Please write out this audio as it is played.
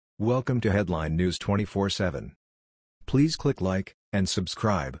Welcome to Headline News 24/7. Please click like and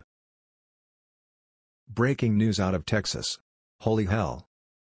subscribe. Breaking news out of Texas. Holy hell.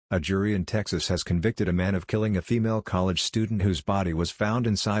 A jury in Texas has convicted a man of killing a female college student whose body was found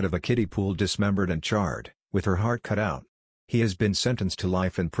inside of a kiddie pool dismembered and charred, with her heart cut out. He has been sentenced to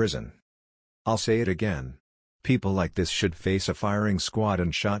life in prison. I'll say it again. People like this should face a firing squad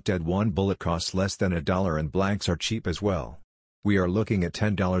and shot dead. One bullet costs less than $1 and blanks are cheap as well. We are looking at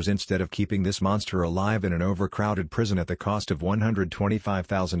 $10 instead of keeping this monster alive in an overcrowded prison at the cost of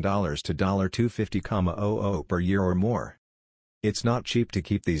 $125,000 to $250,000 per year or more. It's not cheap to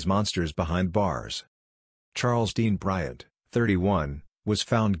keep these monsters behind bars. Charles Dean Bryant, 31, was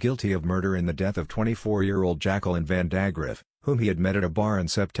found guilty of murder in the death of 24-year-old Jacqueline Van Dagriff, whom he had met at a bar in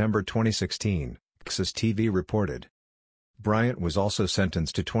September 2016, Texas TV reported. Bryant was also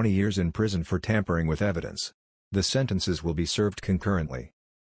sentenced to 20 years in prison for tampering with evidence. The sentences will be served concurrently.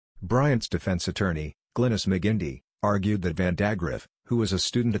 Bryant's defense attorney, Glennis McGinty, argued that Van Dagriff, who was a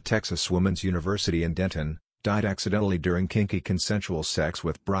student at Texas Women's University in Denton, died accidentally during kinky consensual sex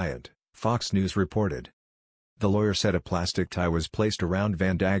with Bryant, Fox News reported. The lawyer said a plastic tie was placed around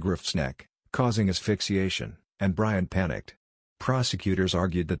Van Dagriff's neck, causing asphyxiation, and Bryant panicked. Prosecutors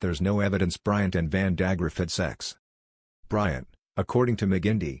argued that there's no evidence Bryant and Van Dagriff had sex. Bryant, according to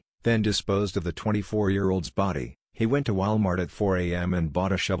McGinty, then disposed of the 24-year-old's body. He went to Walmart at 4 a.m. and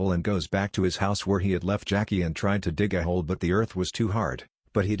bought a shovel and goes back to his house where he had left Jackie and tried to dig a hole, but the earth was too hard,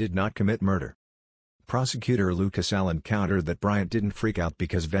 but he did not commit murder. Prosecutor Lucas Allen countered that Bryant didn't freak out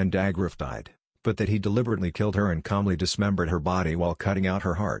because Van Dagriff died, but that he deliberately killed her and calmly dismembered her body while cutting out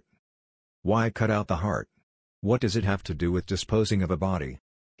her heart. Why cut out the heart? What does it have to do with disposing of a body?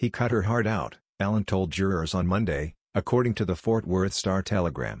 He cut her heart out, Allen told jurors on Monday, according to the Fort Worth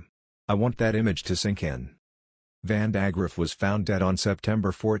Star-Telegram. I want that image to sink in. Van Dagriff was found dead on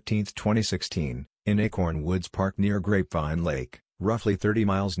September 14, 2016, in Acorn Woods Park near Grapevine Lake, roughly 30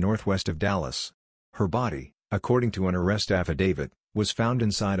 miles northwest of Dallas. Her body, according to an arrest affidavit, was found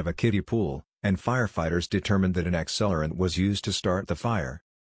inside of a kiddie pool, and firefighters determined that an accelerant was used to start the fire.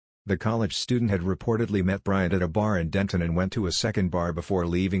 The college student had reportedly met Bryant at a bar in Denton and went to a second bar before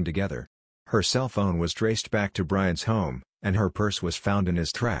leaving together. Her cell phone was traced back to Bryant's home, and her purse was found in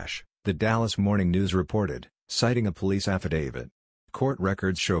his trash, the Dallas Morning News reported, citing a police affidavit. Court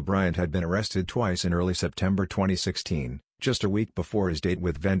records show Bryant had been arrested twice in early September 2016, just a week before his date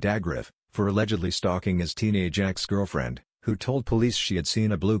with Van Dagriff, for allegedly stalking his teenage ex-girlfriend, who told police she had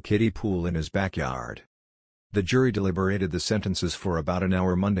seen a blue kiddie pool in his backyard. The jury deliberated the sentences for about an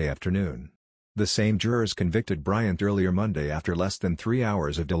hour Monday afternoon. The same jurors convicted Bryant earlier Monday after less than 3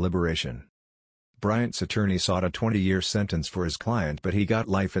 hours of deliberation. Bryant's attorney sought a 20-year sentence for his client, but he got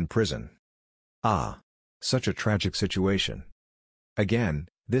life in prison. Such a tragic situation. Again,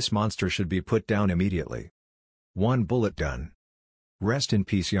 this monster should be put down immediately. One bullet done. Rest in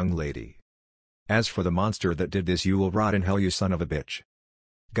peace, young lady. As for the monster that did this, you will rot in hell, you son of a bitch.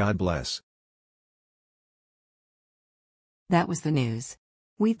 God bless. That was the news.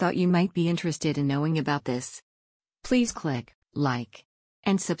 We thought you might be interested in knowing about this. Please click like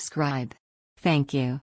and subscribe. Thank you.